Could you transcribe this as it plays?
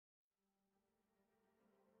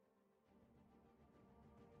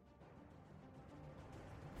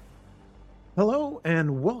Hello,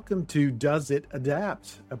 and welcome to Does It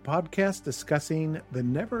Adapt, a podcast discussing the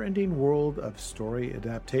never ending world of story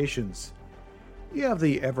adaptations. You have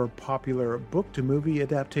the ever popular book to movie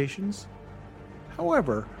adaptations.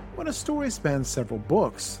 However, when a story spans several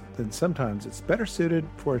books, then sometimes it's better suited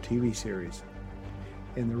for a TV series.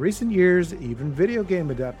 In the recent years, even video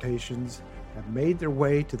game adaptations have made their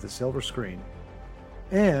way to the silver screen.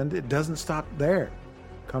 And it doesn't stop there.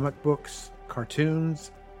 Comic books,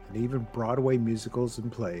 cartoons, and even Broadway musicals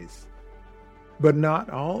and plays. But not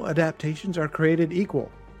all adaptations are created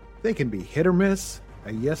equal. They can be hit or miss,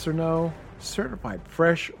 a yes or no, certified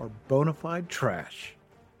fresh, or bona fide trash.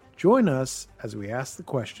 Join us as we ask the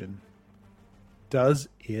question, does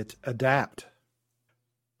it adapt?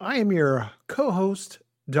 I am your co-host,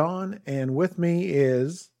 Don, and with me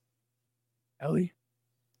is... Ellie,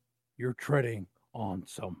 you're treading on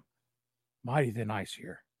some mighty thin ice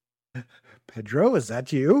here. Pedro, is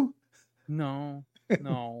that you? No.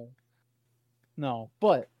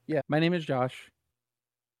 But yeah, my name is Josh,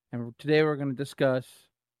 and today we're going to discuss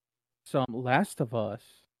some Last of Us.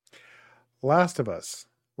 Last of Us,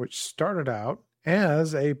 which started out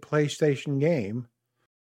as a PlayStation game.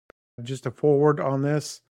 Just a forward on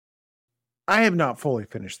this, I have not fully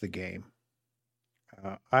finished the game.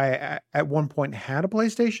 I at one point had a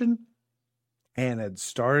PlayStation and had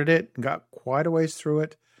started it and got quite a ways through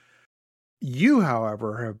it. You,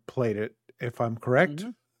 however, have played it, if I'm correct. Mm-hmm.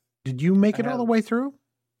 Did you make it all the way through?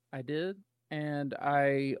 I did, and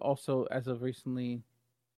I also, as of recently,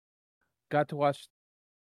 got to watch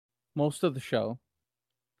most of the show.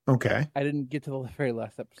 Okay. I didn't get to the very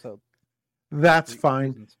last episode. That's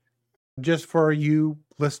fine. Just for you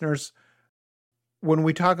listeners, when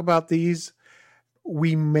we talk about these,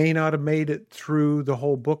 we may not have made it through the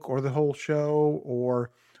whole book or the whole show, or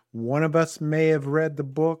one of us may have read the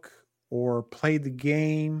book or played the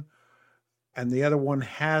game and the other one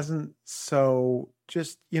hasn't. So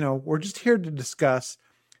just, we're just here to discuss,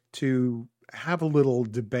 to have a little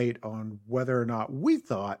debate on whether or not we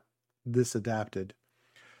thought this adapted.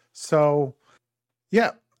 So,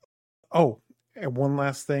 yeah. Oh, and one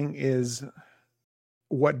last thing is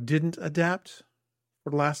what didn't adapt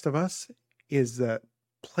for Last of Us is the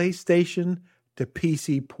PlayStation to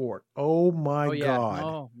PC port. Oh my God.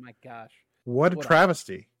 Oh my gosh. What a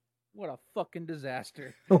travesty. What a fucking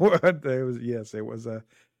disaster. It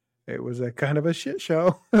was a kind of a shit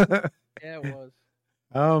show. Yeah, it was.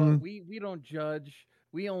 But we don't judge.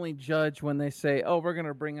 We only judge when they say, "Oh, we're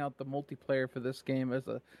gonna bring out the multiplayer for this game as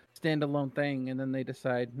a standalone thing," and then they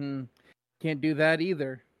decide, can't do that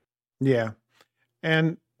either. Yeah,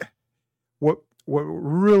 and what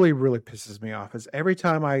really pisses me off is every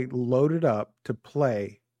time I load it up to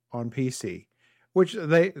play on PC, which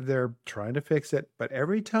they're trying to fix it, but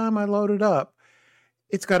every time I load it up,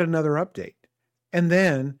 it's got another update, and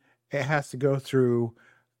then it has to go through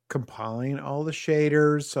compiling all the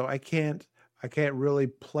shaders, so I can't really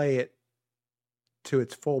play it to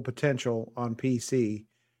its full potential on PC.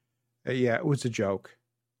 Yeah, it was a joke.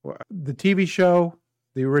 The TV show,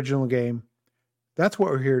 the original game, that's what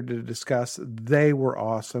we're here to discuss. They were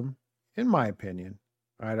awesome, in my opinion.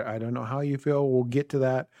 I don't know how you feel. We'll get to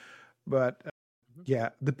that. But yeah,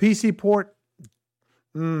 the PC port,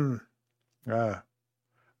 I've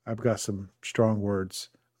got some strong words,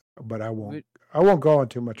 but I won't go on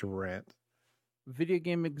too much of a rant. Video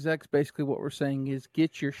game execs, basically what we're saying is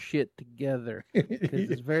get your shit together. Because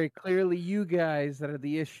it's very clearly you guys that are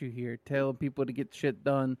the issue here, telling people to get shit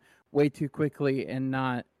done way too quickly and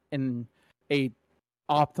not in a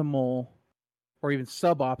optimal or even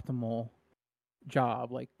suboptimal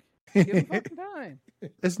job. Like, give them fucking time.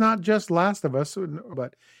 It's not just Last of Us,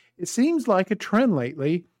 but it seems like a trend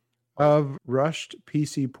lately of rushed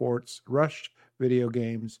PC ports, rushed video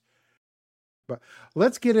games. But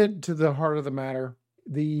let's get into the heart of the matter.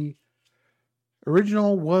 The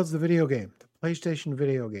original was the video game, the PlayStation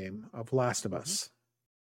video game of Last of Us.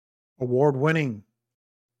 Award-winning.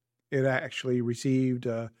 It actually received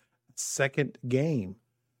a second game.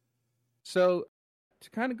 So, to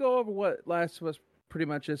kind of go over what Last of Us pretty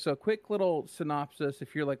much is, so a quick little synopsis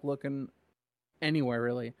if you're like looking anywhere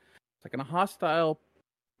really. It's like in a hostile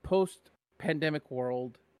post-pandemic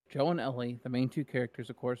world, Joe and Ellie, the main two characters,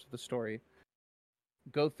 of course, of the story,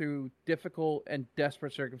 go through difficult and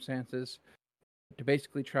desperate circumstances to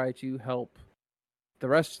basically try to help the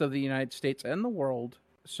rest of the United States and the world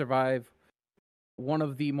survive one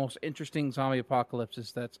of the most interesting zombie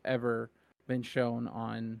apocalypses that's ever been shown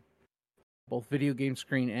on both video game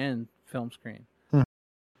screen and film screen. A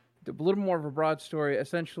little more of a broad story.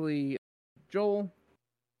 Essentially, Joel,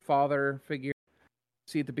 father figure,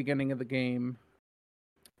 see at the beginning of the game,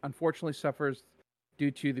 unfortunately suffers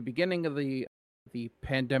due to the beginning of the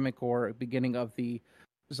pandemic or beginning of the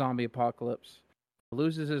zombie apocalypse.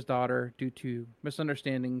 Loses his daughter due to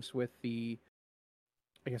misunderstandings with the,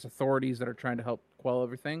 I guess, authorities that are trying to help quell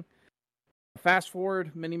everything. Fast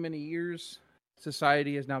forward many years,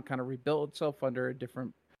 society has now kind of rebuilt itself under a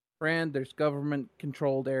different brand. There's government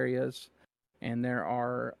controlled areas and there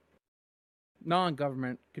are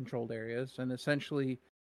non-government controlled areas, and essentially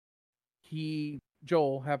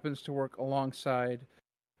Joel happens to work alongside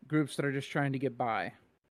groups that are just trying to get by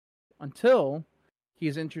until he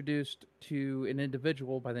is introduced to an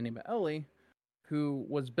individual by the name of Ellie, who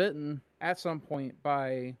was bitten at some point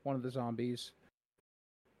by one of the zombies,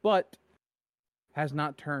 but has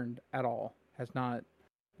not turned at all, has not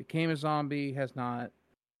became a zombie, has not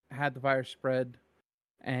had the virus spread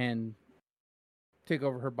and take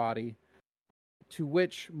over her body, to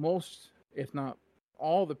which most, if not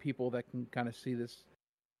all the people that can kind of see this,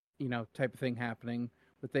 type of thing happening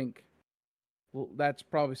would think, well, that's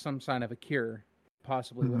probably some sign of a cure,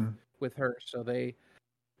 possibly with her. So they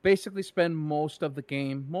basically spend most of the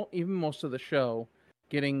game, even most of the show,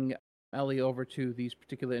 getting Ellie over to these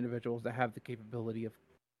particular individuals that have the capability of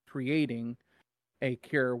creating a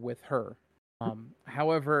cure with her.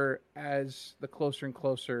 However, as the closer and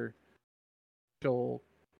closer Joel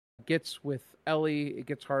gets with Ellie, it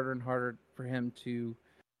gets harder and harder for him to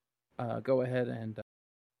go ahead and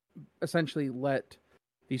essentially let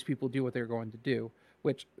these people do what they're going to do,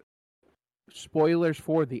 which, spoilers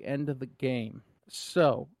for the end of the game.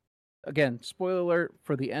 So, again, spoiler alert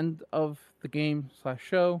for the end of the game /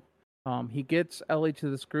 show. He gets Ellie to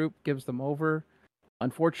this group, gives them over.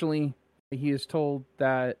 Unfortunately, he is told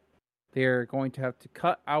that they're going to have to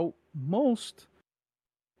cut out most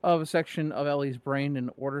of a section of Ellie's brain in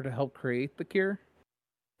order to help create the cure.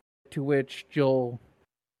 To which Joel,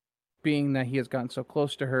 being that he has gotten so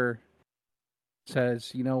close to her,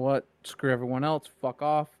 says, you know what, screw everyone else, fuck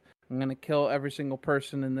off. I'm going to kill every single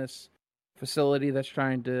person in this facility that's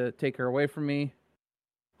trying to take her away from me,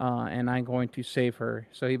 and I'm going to save her.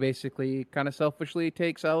 So he basically kind of selfishly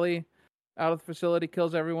takes Ellie out of the facility,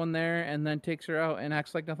 kills everyone there, and then takes her out and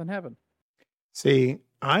acts like nothing happened. See,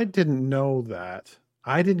 I didn't know that.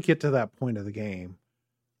 I didn't get to that point of the game.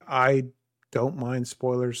 I don't mind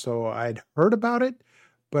spoilers, so I'd heard about it,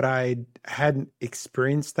 but I hadn't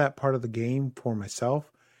experienced that part of the game for myself.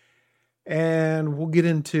 And we'll get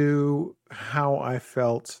into how I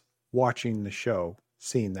felt watching the show,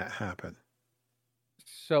 seeing that happen.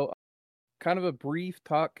 So, kind of a brief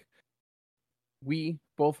talk. We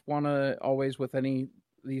both want to always, with any of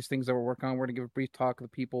these things that we're working on, we're going to give a brief talk of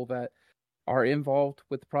the people that are involved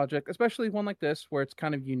with the project, especially one like this where it's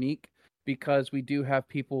kind of unique because we do have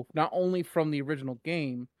people not only from the original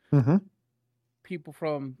game, people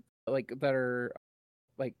from that are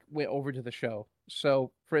went over to the show.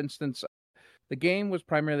 So, for instance, the game was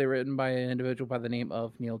primarily written by an individual by the name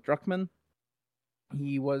of Neil Druckmann.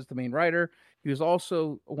 He was the main writer. He was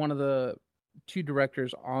also one of the 2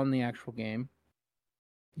 directors on the actual game.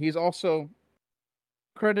 He's also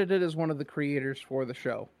credited as one of the creators for the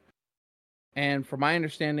show. And from my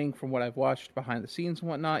understanding, from what I've watched behind the scenes and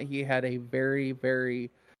whatnot, he had a very,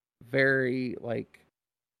 very, very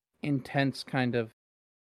intense kind of,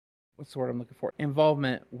 what's the word I'm looking for,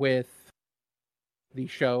 involvement with the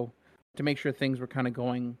show to make sure things were kind of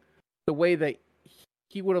going the way that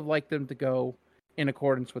he would have liked them to go in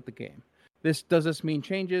accordance with the game. Does this mean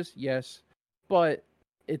changes? Yes, but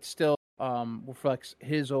it still reflects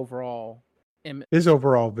his overall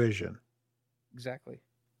vision. Exactly.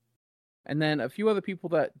 And then a few other people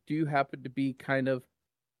that do happen to be kind of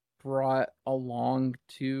brought along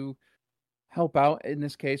to help out in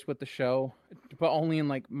this case with the show, but only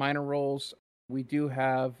in minor roles. We do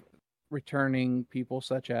have returning people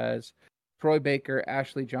such as Troy Baker,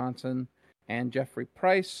 Ashley Johnson, and Jeffrey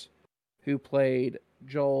Price, who played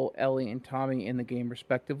Joel, Ellie, and Tommy in the game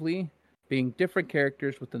respectively, being different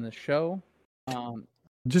characters within the show.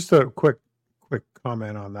 Just a quick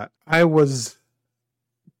comment on that. I was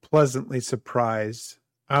pleasantly surprised.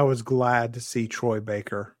 I was glad to see Troy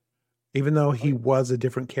Baker. Even though he was a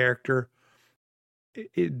different character,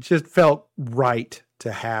 it just felt right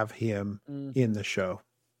to have him in the show.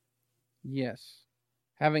 Yes.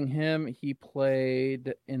 Having him, he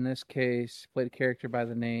played, in this case, a character by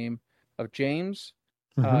the name of James.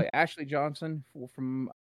 Ashley Johnson, from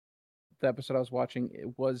the episode I was watching,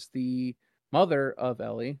 it was the mother of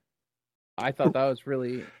Ellie. I thought that was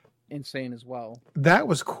really insane as well. That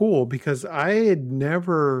was cool because I'd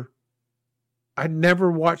never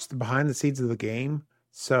watched the behind the scenes of the game.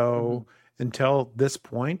 So until this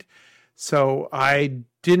point. So I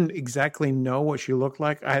didn't exactly know what she looked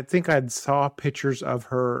like. I think I'd saw pictures of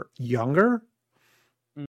her younger,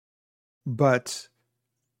 Mm. but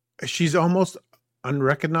she's almost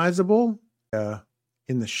unrecognizable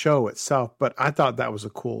in the show itself. But I thought that was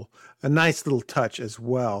a nice little touch as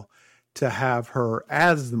well to have her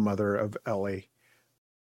as the mother of Ellie.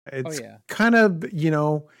 It's kind of,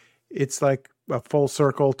 it's like a full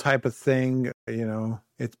circle type of thing.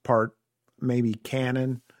 It's part maybe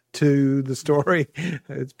canon to the story.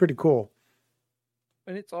 It's pretty cool.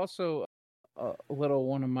 And it's also a little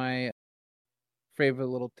one of my favorite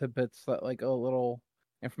little tidbits, that like a little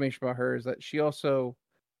information about her is that she also,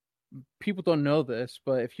 people don't know this,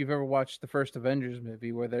 but if you've ever watched the first Avengers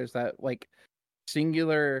movie where there's that like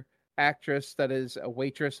singular actress that is a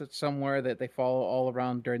waitress at somewhere that they follow all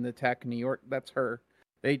around during the attack in New York, that's her.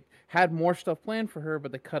 They had more stuff planned for her,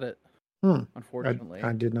 but they cut it. Unfortunately.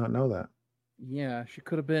 I did not know that. Yeah, she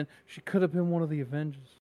could have been one of the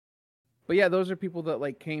Avengers. But yeah, those are people that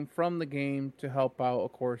like came from the game to help out,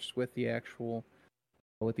 of course, with the actual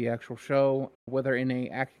show, whether in a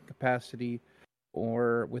acting capacity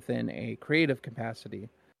or within a creative capacity.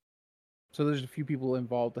 So there's a few people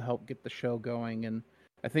involved to help get the show going, and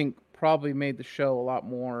I think probably made the show a lot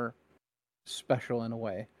more special in a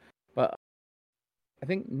way. But I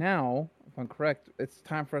think now, if I'm correct, it's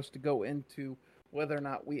time for us to go into whether or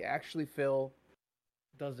not we actually feel,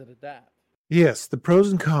 does it adapt? Yes, the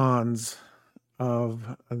pros and cons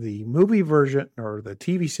of the movie version or the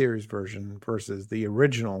TV series version versus the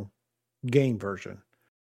original game version.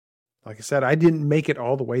 Like I said, I didn't make it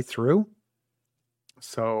all the way through,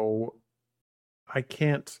 so I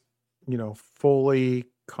can't, fully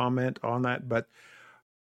comment on that. But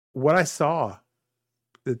what I saw,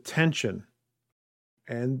 the tension,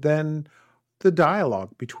 and then the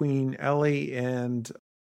dialogue between Ellie and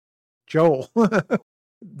Joel,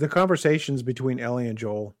 the conversations between Ellie and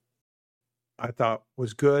Joel, I thought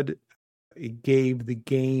was good. It gave the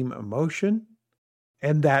game emotion,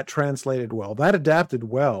 and that translated well. That adapted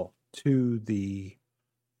well to the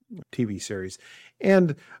TV series.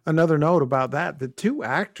 And another note about that, the two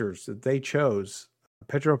actors that they chose,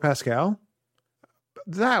 Pedro Pascal,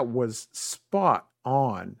 that was spot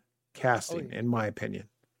on casting, in my opinion.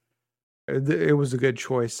 It was a good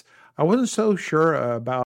choice. I wasn't so sure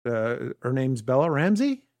about her name's Bella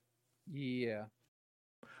Ramsey. Yeah.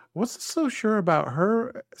 Wasn't so sure about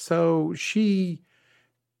her. So she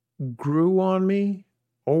grew on me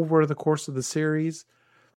over the course of the series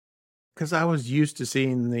because I was used to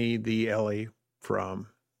seeing the Ellie from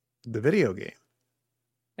the video game.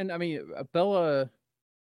 And I mean, Bella,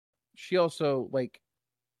 she also, like,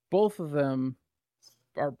 both of them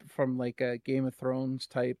are from like a Game of Thrones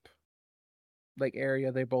type like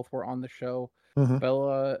area. They both were on the show. Mm-hmm.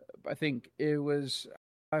 Bella, I think it was,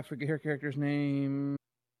 I forget her character's name.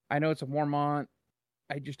 I know it's a Mormont.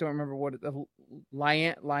 I just don't remember what it,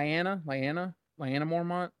 Lyanna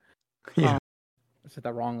Mormont. Yeah. I said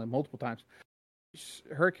that wrongly multiple times.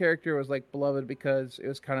 Her character was like beloved because it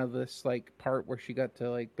was kind of this like part where she got to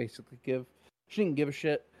like basically she didn't give a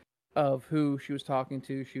shit of who she was talking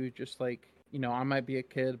to. She was just like, I might be a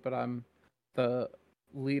kid, but I'm the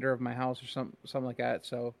leader of my house or something like that.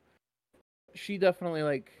 So she definitely,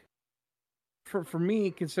 like, for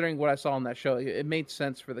me, considering what I saw on that show, it made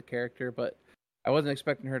sense for the character, but I wasn't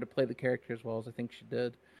expecting her to play the character as well as I think she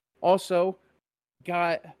did. Also,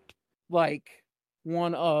 got like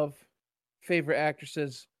one of favorite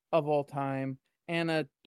actresses of all time, Anna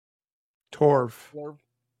Torv.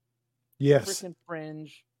 Yes. Freaking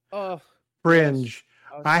Fringe. Oh, Fringe.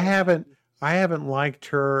 Yes. I haven't liked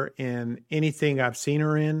her in anything I've seen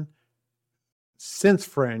her in since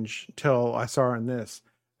Fringe till I saw her in this.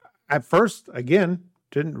 At first, again,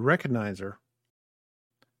 didn't recognize her.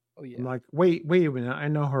 Oh yeah. I'm like, wait a minute, I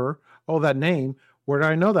know her. Oh, that name. Where do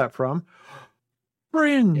I know that from?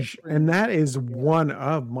 Fringe. Yeah, Fringe. And that is one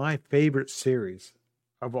of my favorite series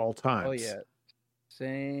of all time. Oh yeah.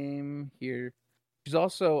 Same here. She's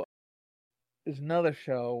also, there's another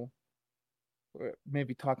show,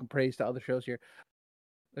 maybe talking praise to other shows here.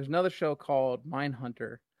 There's another show called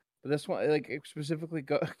Mindhunter, but this one like it specifically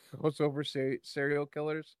goes over serial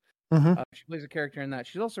killers. Mm-hmm. She plays a character in that.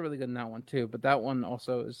 She's also really good in that one too, but that one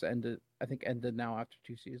also is ended now after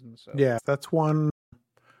 2 seasons. So yeah, that's one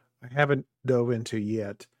I haven't dove into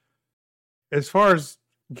yet. As far as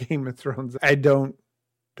Game of Thrones, I don't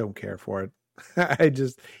care for it.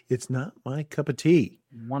 It's not my cup of tea.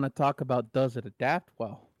 Want to talk about does it adapt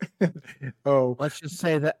well? Oh, let's just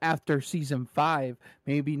say that after season 5,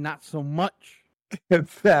 maybe not so much.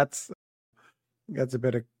 That's a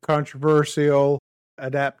bit of controversial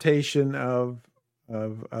adaptation of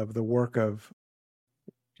of the work of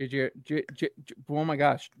Oh my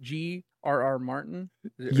gosh, G.R.R. Martin.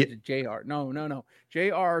 Is it J.R.? No.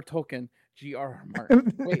 J.R.R. Tolkien. G.R.R.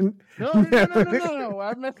 Martin. Wait, no.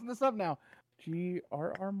 I'm messing this up now.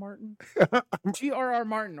 G.R.R. Martin. G.R.R.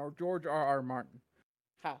 Martin or George R.R. Martin.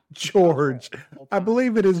 George. I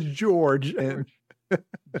believe it is George. And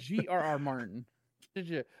G.R.R. Martin.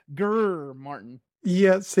 Grr Martin.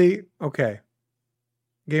 Yeah, see, okay.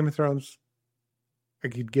 Game of Thrones, I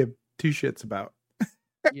could give two shits about.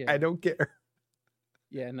 Yeah. I don't care.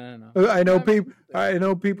 Yeah, no. I know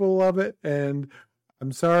people love it, and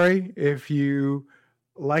I'm sorry if you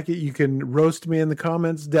like it. You can roast me in the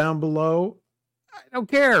comments down below. I don't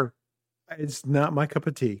care. It's not my cup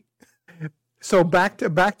of tea. So back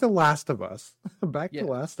to Last of Us. To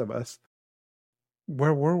Last of Us.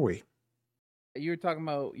 Where were we? You were talking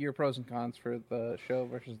about your pros and cons for the show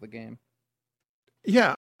versus the game.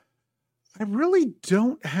 Yeah. I really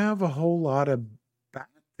don't have a whole lot of bad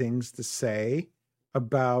things to say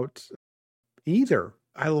about either.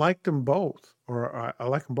 I liked them both, or I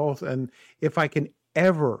like them both. And if I can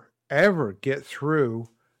ever get through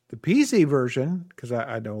the PC version, because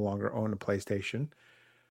I no longer own a PlayStation,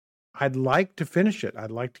 I'd like to finish it.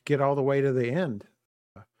 I'd like to get all the way to the end.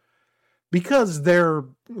 Because there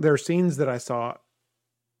are scenes that I saw,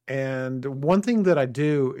 and one thing that I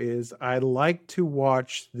do is I like to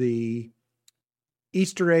watch the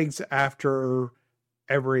Easter eggs after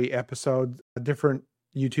every episode. Different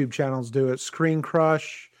YouTube channels do it. Screen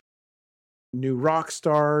Crush, New Rock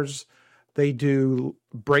Stars, they do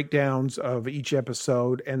breakdowns of each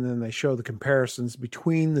episode, and then they show the comparisons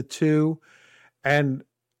between the two. And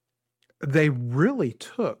they really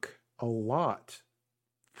took a lot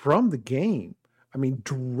from the game. I mean,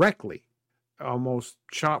 directly, almost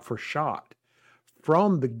shot for shot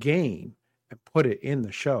from the game and put it in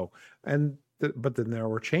the show. And but then there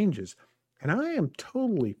were changes. And I am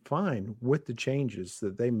totally fine with the changes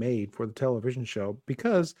that they made for the television show,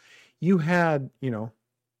 because you had, Neil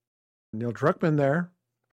Druckmann there.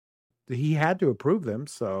 He had to approve them.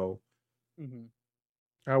 So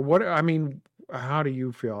how do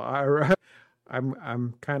you feel?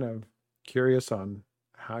 I'm kind of curious on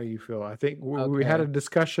how you feel. I think we had a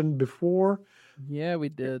discussion before. Yeah, we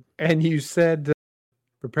did. And you said,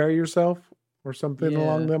 prepare yourself or something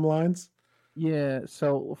along them lines. Yeah.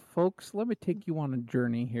 So folks, let me take you on a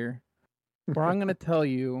journey here where I'm going to tell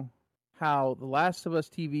you how The Last of Us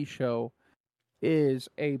TV show is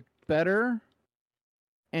a better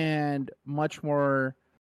and much more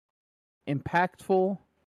impactful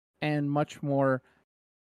and much more,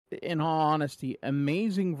 in all honesty,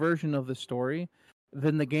 amazing version of the story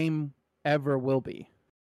than the game ever will be.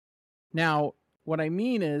 Now, what I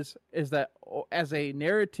mean is that as a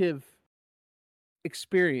narrative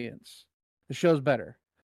experience, the show's better.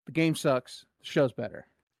 The game sucks. The show's better.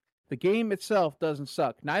 The game itself doesn't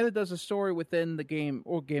suck. Neither does the story within the game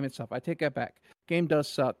or game itself. I take that back. Game does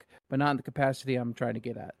suck, but not in the capacity I'm trying to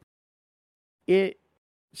get at. It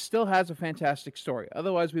still has a fantastic story.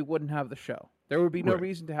 Otherwise, we wouldn't have the show. There would be no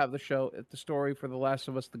reason to have the show if the story for The Last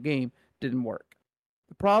of Us, the game, didn't work.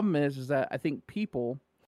 The problem is that I think people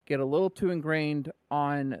get a little too ingrained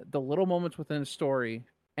on the little moments within a story,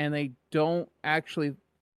 and they don't actually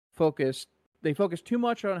focus. They focus too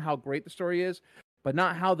much on how great the story is, but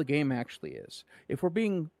not how the game actually is. If we're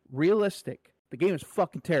being realistic, the game is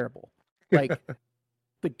fucking terrible. Like,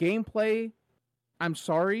 the gameplay, I'm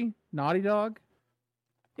sorry, Naughty Dog,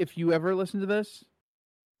 if you ever listen to this,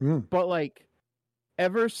 but like,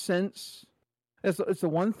 ever since, it's the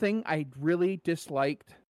one thing I really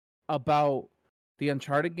disliked about the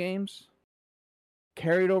Uncharted games,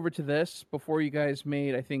 carried over to this before you guys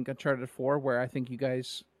made, I think, Uncharted 4, where I think you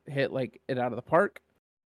guys hit like it out of the park.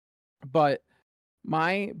 But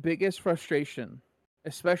my biggest frustration,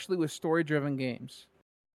 especially with story-driven games,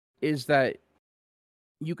 is that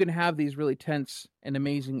you can have these really tense and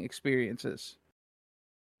amazing experiences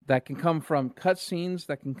that can come from cutscenes,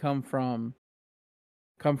 that can come from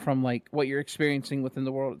like what you're experiencing within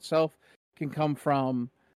the world itself, can come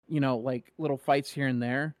from, like little fights here and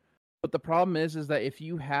there. But the problem is that if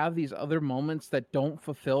you have these other moments that don't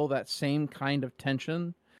fulfill that same kind of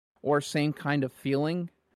tension or same kind of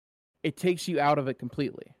feeling, it takes you out of it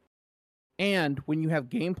completely. And when you have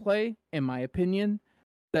gameplay, in my opinion,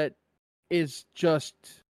 that is just,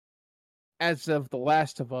 as of The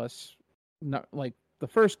Last of Us, not like the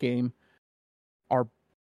first game, are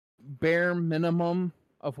bare minimum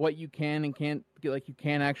of what you can and can't get, like you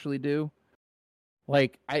can actually do.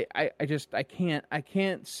 Like I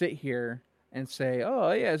can't sit here and say,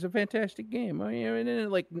 oh yeah, it's a fantastic game. I mean,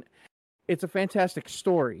 like, it's a fantastic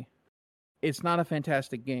story, it's not a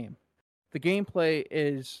fantastic game. The gameplay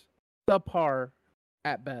is subpar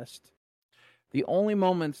at best. The only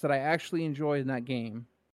moments that I actually enjoy in that game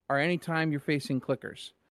are anytime you're facing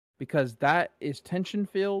clickers, because that is tension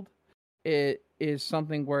filled. It is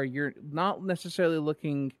something where you're not necessarily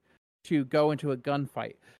looking to go into a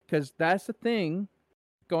gunfight, because that's the thing.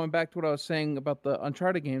 Going back to what I was saying about the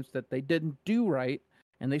Uncharted games that they didn't do right,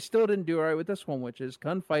 and they still didn't do right with this one, which is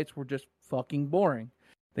gunfights were just fucking boring.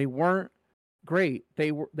 They weren't great.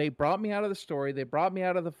 They brought me out of the story. They brought me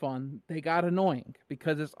out of the fun. They got annoying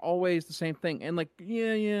because it's always the same thing. And like,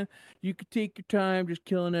 yeah, you could take your time just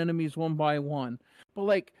killing enemies one by one. But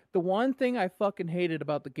like, the one thing I fucking hated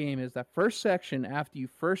about the game is that first section after you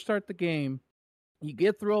first start the game, you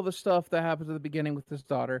get through all the stuff that happens at the beginning with his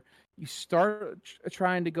daughter. You start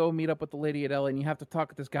trying to go meet up with the lady at Ellie, and you have to talk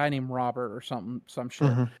with this guy named Robert or some shit.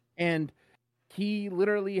 Mm-hmm. And he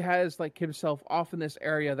literally has like himself off in this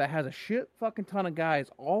area that has a shit fucking ton of guys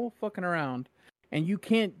all fucking around, and you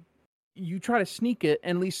try to sneak it,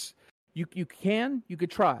 and at least you could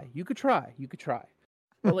try,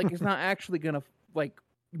 but like it's not actually gonna, like,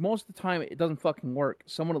 most of the time it doesn't fucking work.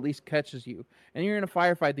 Someone at least catches you, and you're in a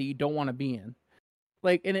firefight that you don't want to be in.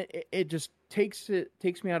 Like, and it just takes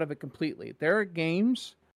me out of it completely. There are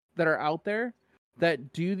games that are out there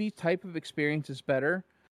that do these type of experiences better,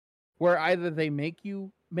 where either they make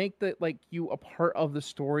you a part of the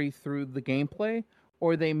story through the gameplay,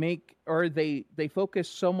 or they focus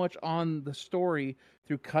so much on the story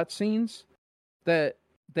through cutscenes that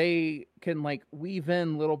they can like weave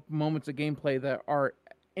in little moments of gameplay that are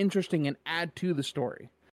interesting and add to the story.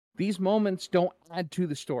 These moments don't add to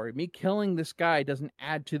the story. Me killing this guy doesn't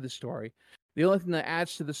add to the story. The only thing that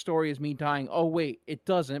adds to the story is me dying. Oh wait, it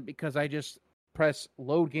doesn't, because I just press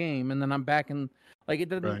load game and then I'm back in. Like, it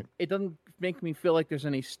doesn't. Right. It doesn't make me feel like there's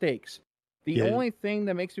any stakes. The only thing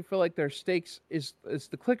that makes me feel like there's stakes is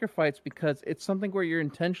the clicker fights, because it's something where you're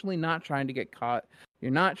intentionally not trying to get caught.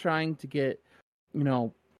 You're not trying to get,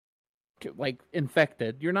 like,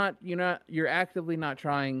 infected. You're actively not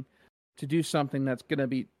trying to do something that's gonna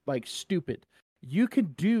be like stupid. You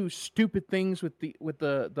can do stupid things with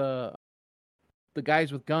the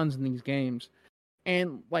guys with guns in these games,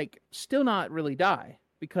 and like still not really die,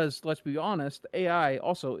 because let's be honest, the AI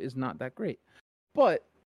also is not that great. But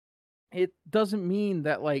it doesn't mean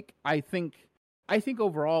that, like, I think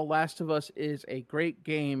overall Last of Us is a great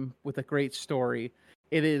game with a great story.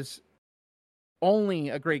 It is only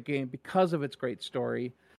a great game because of its great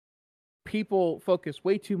story. People focus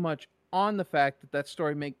way too much on the fact that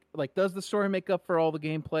story does the story make up for all the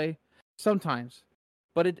gameplay? Sometimes.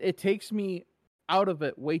 But it takes me out of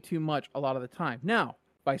it way too much a lot of the time. Now,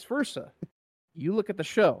 vice versa. You look at the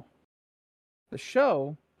show. The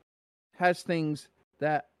show has things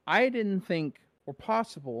that I didn't think were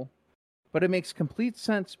possible, but it makes complete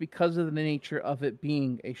sense because of the nature of it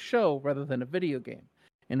being a show rather than a video game.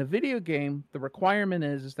 In a video game, the requirement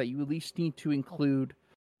is that you at least need to include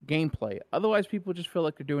gameplay. Otherwise, people just feel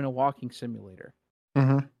like they're doing a walking simulator.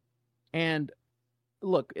 Mm-hmm. And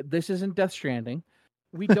look, this isn't Death Stranding.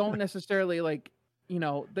 We don't necessarily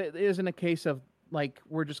it isn't a case of like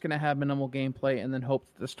we're just going to have minimal gameplay and then hope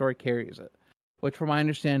that the story carries it, which from my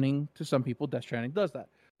understanding, to some people, Death Stranding does that.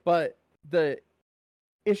 But the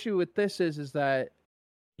issue with this is that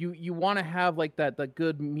you want to have like the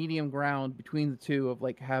good medium ground between the two of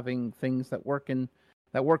like having things that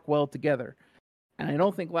work well together. And I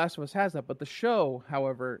don't think Last of Us has that. But the show,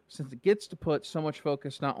 however, since it gets to put so much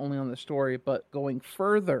focus not only on the story, but going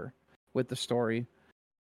further with the story,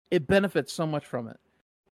 it benefits so much from it.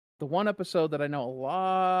 The one episode that I know a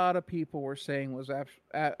lot of people were saying was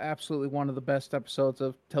absolutely one of the best episodes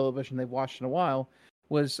of television they've watched in a while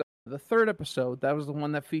was the third episode. That was the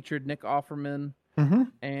one that featured Nick Offerman. Mm-hmm.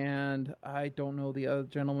 And I don't know the other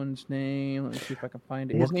gentleman's name. Let me see if I can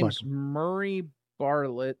find it. His name's Murray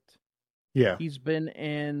Bartlett. Yeah, he's been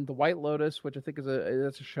in The White Lotus, which I think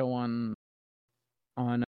that's a show on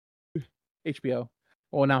HBO.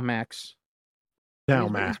 Well, now Max. Now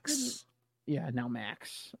Max. Now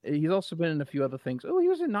Max. He's also been in a few other things. Oh, he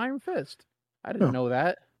was in Iron Fist. I didn't know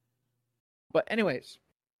that. But anyways,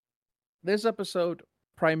 this episode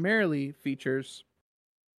primarily features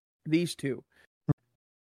these two.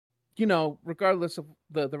 Regardless of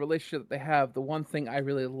the relationship that they have, the one thing I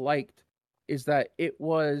really liked is that it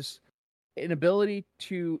was an ability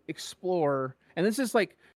to explore, and this is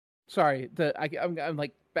like, sorry, I'm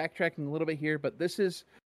like backtracking a little bit here, but this is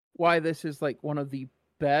why this is like one of the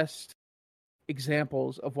best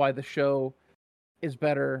examples of why the show is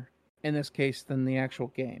better in this case than the actual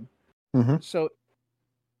game. Mm-hmm. So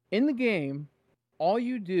in the game, all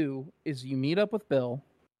you do is you meet up with Bill,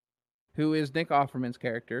 who is Nick Offerman's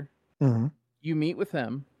character. Mm-hmm. You meet with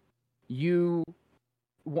him. You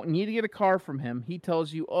need to get a car from him. He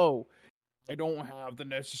tells you, "Oh, I don't have the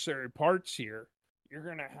necessary parts here. You're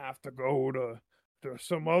gonna have to go to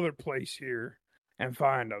some other place here and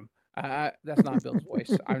find them." That's not Bill's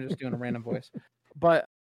voice. I'm just doing a random voice. But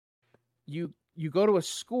you go to a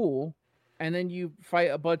school, and then you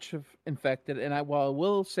fight a bunch of infected. And I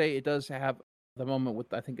will say it does have the moment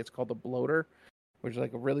with, I think it's called the bloater, which is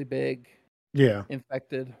like a really big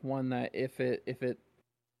infected one that if it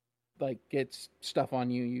like gets stuff on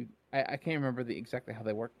you, I can't remember exactly how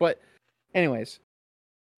they work. But anyways,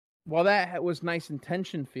 while that was nice and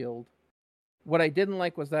tension filled, what I didn't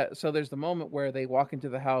like was that, so there's the moment where they walk into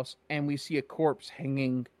the house and we see a corpse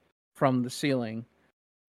hanging from the ceiling,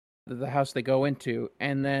 the house they go into,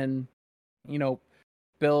 and then,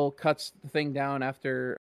 Bill cuts the thing down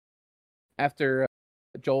after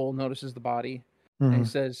Joel notices the body, and he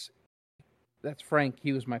says, "That's Frank,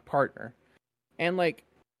 he was my partner." And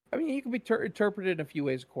you can be interpreted in a few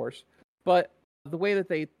ways, of course, but the way that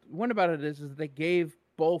they went about it is that they gave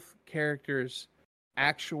both characters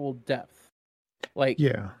actual depth.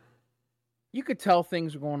 You could tell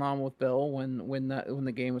things were going on with Bill when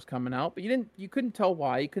the game was coming out, but you couldn't tell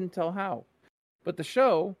why, you couldn't tell how. But the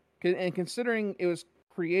show, and considering it was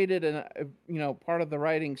created and part of the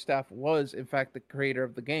writing staff was in fact the creator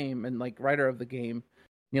of the game and writer of the game,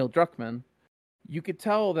 Neil Druckmann, you could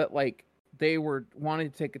tell that they were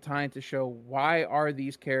wanting to take a time to show why are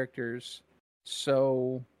these characters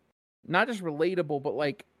so not just relatable, but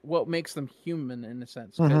what makes them human in a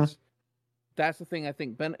sense. Because that's the thing I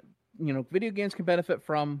think video games can benefit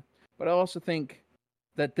from, but I also think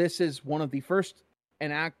that this is one of the first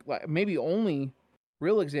and maybe only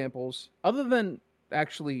real examples, other than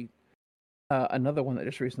actually another one that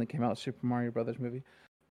just recently came out, Super Mario Brothers movie,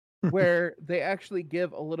 where they actually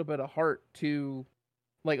give a little bit of heart to,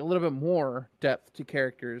 a little bit more depth to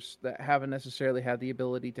characters that haven't necessarily had the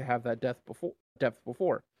ability to have that depth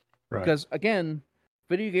before. Right. Because again,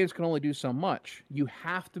 video games can only do so much. You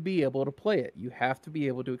have to be able to play it. You have to be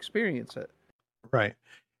able to experience it. Right.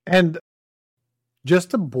 And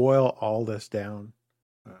just to boil all this down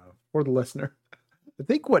for the listener, I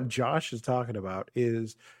think what Josh is talking about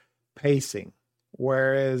is pacing.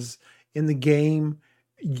 Whereas in the game,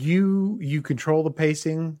 you control the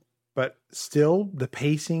pacing, but still the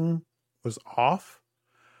pacing was off.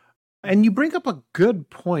 And you bring up a good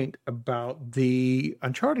point about the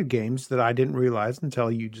Uncharted games that I didn't realize until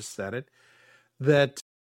you just said it, that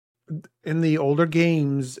in the older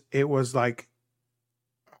games, it was like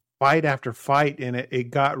fight after fight, and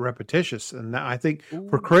it got repetitious. And I think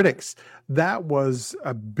for critics, that was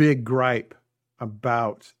a big gripe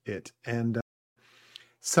about it. And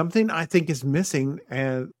something I think is missing,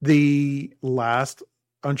 and the last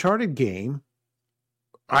Uncharted game,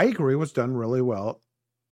 I agree, was done really well.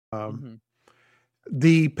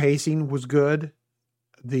 The pacing was good.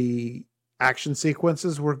 The action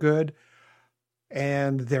sequences were good.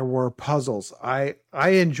 And there were puzzles. I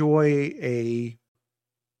enjoy a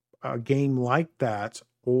game like that,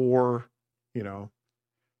 or,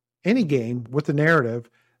 any game with a narrative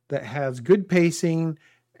that has good pacing,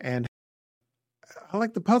 and I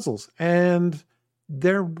like the puzzles. And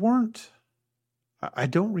there weren't, I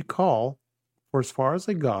don't recall, for as far as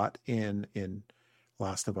I got in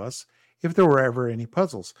Last of Us, if there were ever any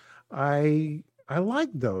puzzles. I like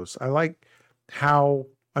those. I like how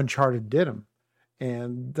Uncharted did them.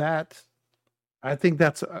 And I think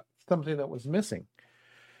that's something that was missing.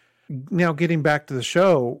 Now, getting back to the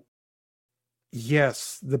show,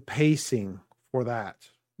 yes, the pacing for that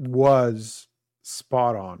was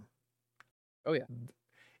spot on. Oh, yeah.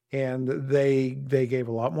 And they gave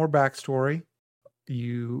a lot more backstory,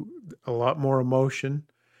 a lot more emotion.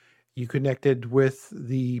 You connected with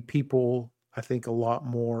the people, I think, a lot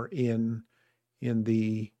more in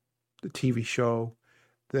the TV show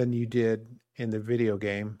than you did in the video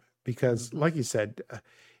game. Because, like you said,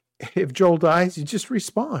 if Joel dies, you just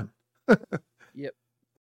respawn. Yep.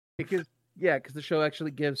 Because the show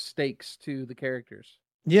actually gives stakes to the characters.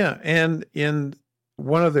 Yeah, and in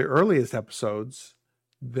one of the earliest episodes,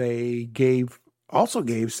 they also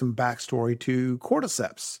gave some backstory to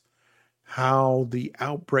Cordyceps, how the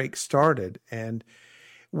outbreak started. And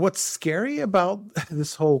what's scary about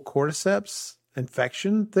this whole Cordyceps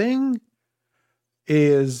infection thing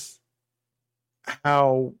is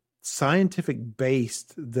how scientific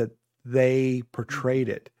based that they portrayed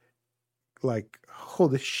it.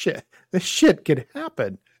 This shit could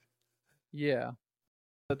happen. Yeah.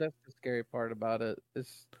 But that's the scary part about it,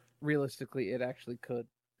 is realistically it actually could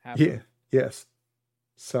happen. Yeah. Yes.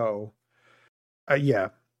 So, yeah.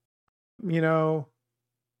 You know,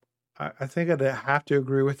 I think I'd have to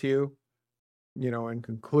agree with you, in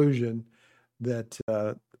conclusion that,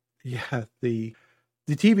 yeah, the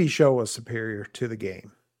TV show was superior to the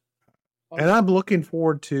game. Oh And yeah. I'm looking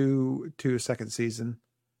forward to a second season.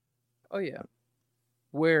 Oh yeah.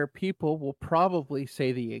 Where people will probably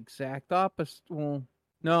say the exact opposite. Well,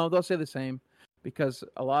 no, they'll say the same because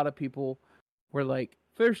a lot of people were like,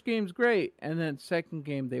 first game's great, and then second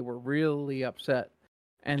game they were really upset.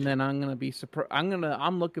 And then I'm gonna be surprised.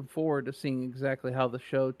 I'm looking forward to seeing exactly how the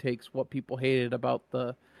show takes what people hated about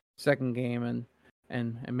the second game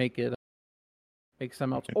and make it make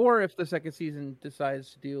some else. Or if the second season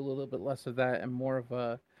decides to do a little bit less of that and more of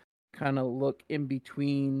a kind of look in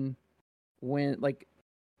between when like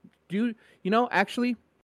do actually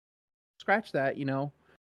scratch that,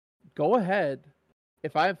 go ahead.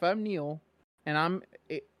 If I'm Neil and I'm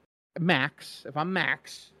Max, if I'm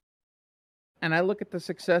Max and I look at the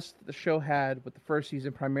success that the show had with the first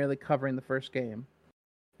season primarily covering the first game,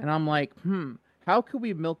 and I'm like, how could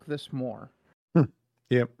we milk this more?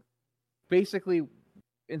 Yep. Basically,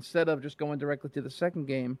 instead of just going directly to the second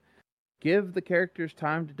game, give the characters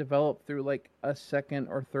time to develop through like a second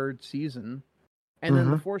or third season, and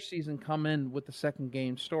then the fourth season come in with the second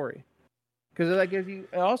game story, because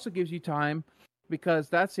it also gives you time, because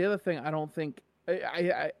that's the other thing. I don't think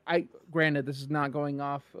I granted this is not going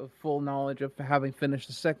off of full knowledge of having finished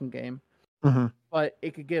the second game, but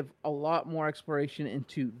it could give a lot more exploration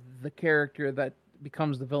into the character that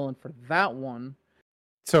becomes the villain for that one.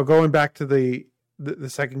 So going back to the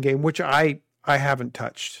second game, which I haven't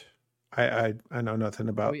touched. I know nothing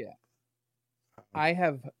about. Oh yeah, I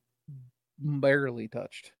have barely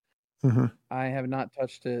touched. I have not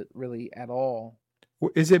touched it really at all.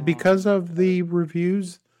 Is it because of the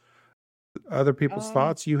reviews, other people's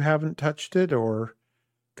thoughts, you haven't touched it, or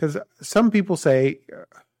because some people say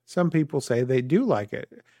they do like it,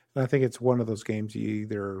 and I think it's one of those games you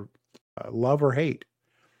either love or hate.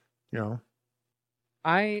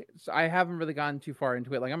 I haven't really gotten too far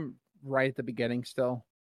into it. Like, I'm right at the beginning still,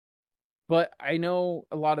 but I know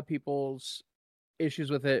a lot of people's issues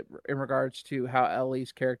with it in regards to how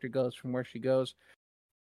Ellie's character goes from where she goes,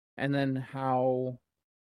 and then how,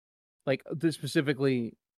 like, this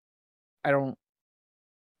specifically, we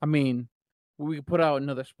could put out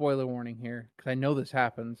another spoiler warning here because I know this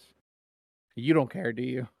happens. You don't care, do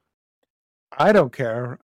you? I don't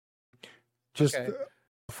care. Just okay.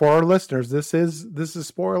 For our listeners, this is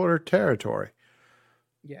spoiler territory.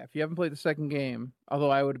 Yeah, if you haven't played the second game,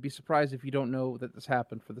 although I would be surprised if you don't know that this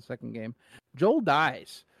happened for the second game, Joel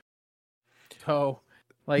dies. So,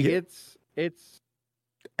 like, yeah. it's.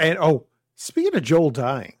 And speaking of Joel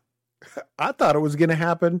dying, I thought it was going to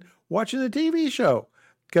happen watching the TV show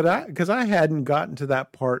because I hadn't gotten to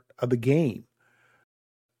that part of the game.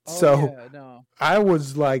 Oh, so yeah, no. I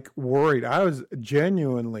was like worried. I was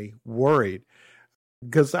genuinely worried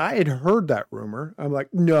because I had heard that rumor. I'm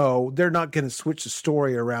like, no, they're not going to switch the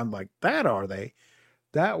story around like that, are they?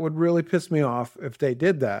 That would really piss me off if they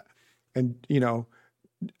did that. And,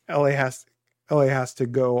 Ellie has to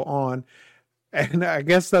go on. And I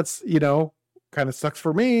guess that's, kind of sucks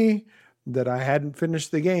for me that I hadn't finished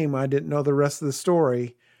the game. I didn't know the rest of the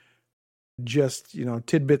story. Just,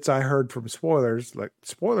 tidbits I heard from spoilers. Like,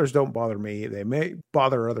 spoilers don't bother me. They may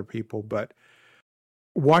bother other people, but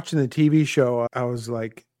watching the TV show, I was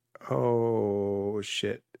like, oh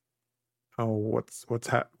shit. Oh, what's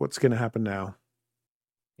going to happen now?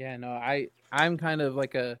 Yeah, no, I'm kind of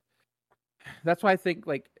like that's why I think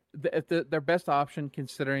like their best option,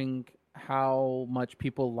 considering how much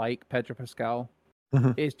people like Pedro Pascal,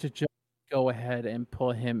 is to just go ahead and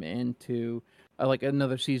pull him into like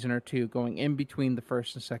another season or two, going in between the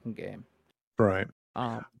first and second game. Right.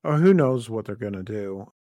 Who knows what they're going to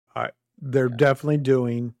do? They're definitely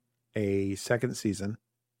doing a second season.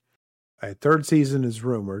 A third season is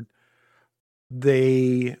rumored.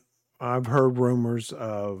 I've heard rumors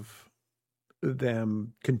of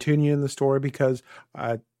them continuing the story because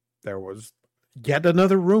there was yet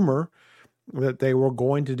another rumor that they were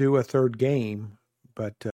going to do a third game,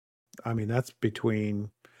 but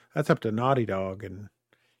that's up to Naughty Dog and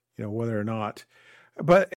whether or not.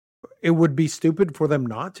 But it would be stupid for them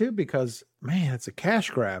not to, because man, it's a cash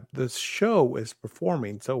grab. This show is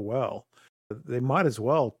performing so well. They might as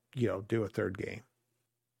well, do a third game.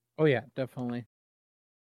 Oh yeah, definitely.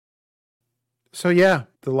 So yeah,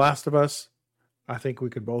 The Last of Us, I think we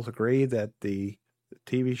could both agree that the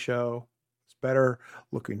TV show is better.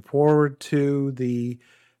 Looking forward to the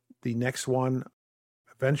next one.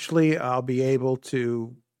 Eventually I'll be able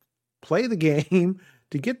to play the game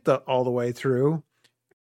to get all the way through.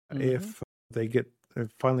 If they get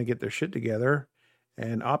finally get their shit together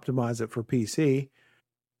and optimize it for PC.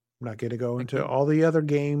 I'm not going to go into all the other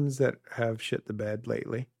games that have shit the bed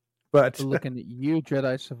lately. But looking at you,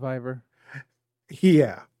 Jedi Survivor.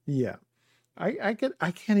 Yeah.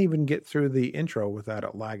 I can't even get through the intro without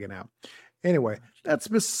it lagging out. Anyway, that's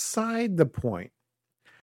beside the point.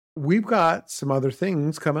 We've got some other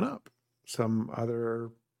things coming up. Some other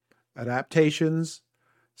adaptations,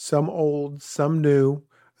 some old, some new.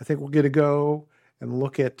 I think we're going to go and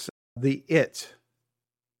look at the It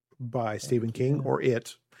by Stephen King, or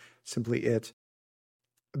It, simply It.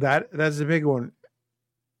 That's a big one.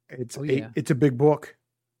 It's a big book.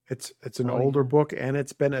 It's an older book, and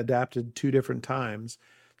it's been adapted 2 different times.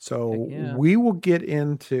 So we will get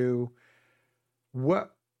into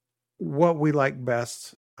what we like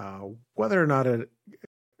best, whether or not it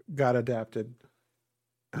got adapted.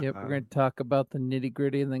 Yep, we're going to talk about the nitty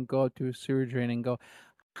gritty, and then go out to a sewer drain and go,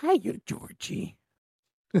 "Hiya, Georgie."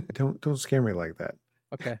 Don't scare me like that.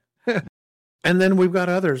 Okay. And then we've got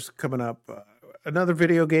others coming up. Another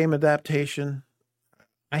video game adaptation.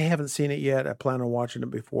 I haven't seen it yet. I plan on watching it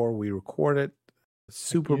before we record it.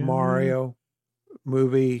 Super Mario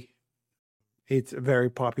movie. It's very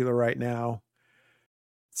popular right now.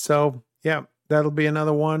 So, yeah, that'll be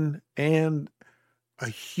another one. And a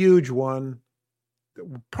huge one that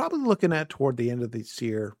we're probably looking at toward the end of this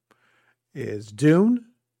year is Dune.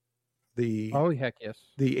 The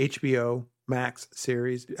HBO Max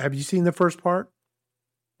series. Have you seen the first part?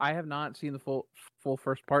 I have not seen the full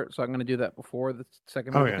first part, so I'm going to do that before the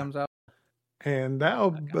second movie comes out. And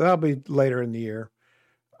that'll be later in the year.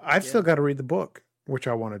 I've still got to read the book, which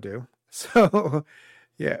I want to do. So,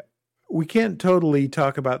 yeah, we can't totally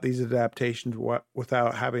talk about these adaptations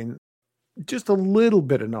without having just a little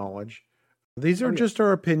bit of knowledge. These are just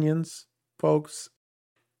our opinions, folks.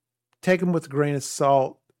 Take them with a grain of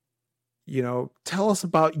salt. Tell us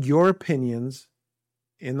about your opinions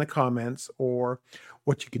in the comments, or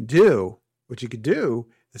what you could do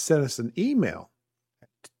is send us an email.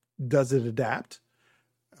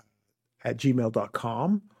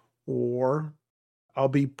 doesitadapt@gmail.com, or I'll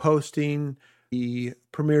be posting the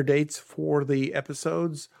premiere dates for the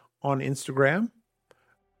episodes on Instagram.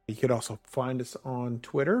 You could also find us on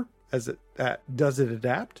Twitter at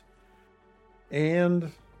doesitadapt. And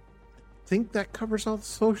I think that covers all the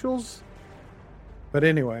socials. But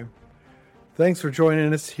anyway, thanks for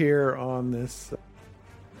joining us here on this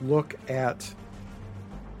look at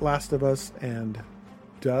Last of Us and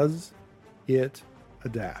Does It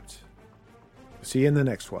Adapt? See you in the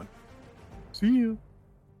next one. See you.